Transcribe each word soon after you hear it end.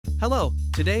Hello,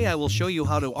 today I will show you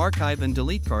how to archive and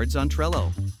delete cards on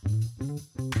Trello.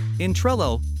 In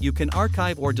Trello, you can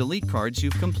archive or delete cards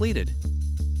you've completed.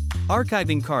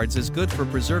 Archiving cards is good for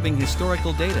preserving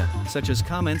historical data, such as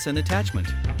comments and attachment.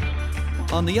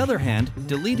 On the other hand,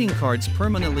 deleting cards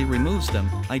permanently removes them,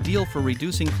 ideal for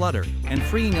reducing clutter and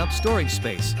freeing up storage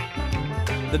space.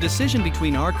 The decision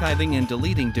between archiving and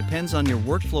deleting depends on your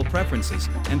workflow preferences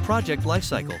and project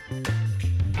lifecycle.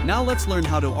 Now let's learn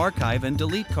how to archive and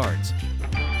delete cards.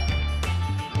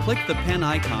 Click the pen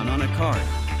icon on a card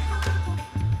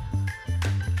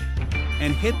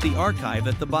and hit the archive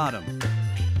at the bottom.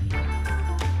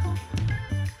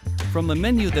 From the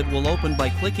menu that will open by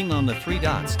clicking on the three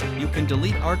dots, you can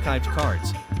delete archived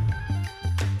cards.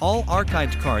 All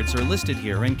archived cards are listed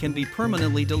here and can be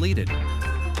permanently deleted.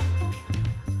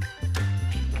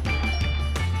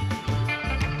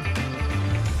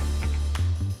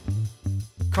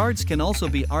 Cards can also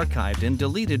be archived and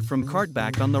deleted from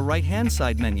Cardback on the right-hand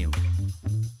side menu.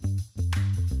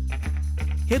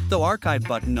 Hit the Archive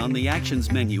button on the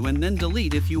Actions menu and then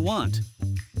delete if you want.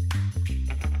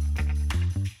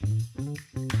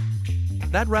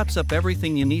 That wraps up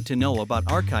everything you need to know about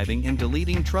archiving and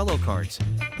deleting Trello cards.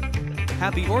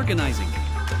 Happy organizing!